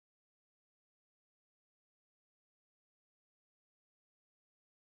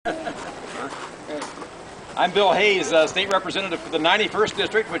I'm Bill Hayes, State Representative for the 91st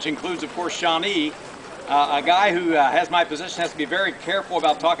District, which includes, of course, Shawnee. A guy who has my position has to be very careful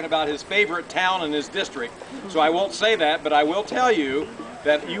about talking about his favorite town in his district. So I won't say that, but I will tell you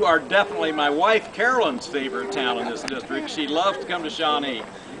that you are definitely my wife Carolyn's favorite town in this district. She loves to come to Shawnee.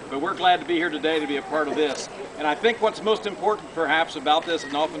 But we're glad to be here today to be a part of this. And I think what's most important perhaps about this,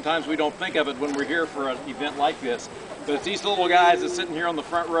 and oftentimes we don't think of it when we're here for an event like this, but it's these little guys that's sitting here on the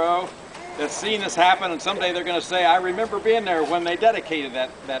front row that's seen this happen, and someday they're going to say, I remember being there when they dedicated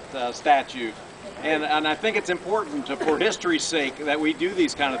that statue. And I think it's important for history's sake that we do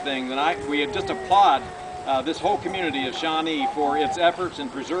these kind of things. And we just applaud this whole community of Shawnee for its efforts in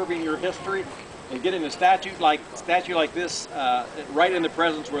preserving your history and getting a statue like this right in the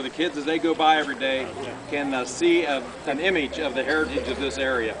presence where the kids, as they go by every day, can see an image of the heritage of this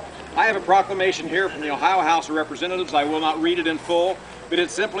area. I have a proclamation here from the Ohio House of Representatives. I will not read it in full, but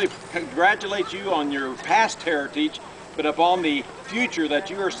it simply congratulates you on your past heritage, but upon the future that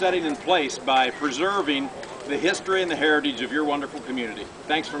you are setting in place by preserving the history and the heritage of your wonderful community.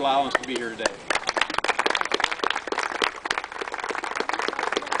 Thanks for allowing us to be here today.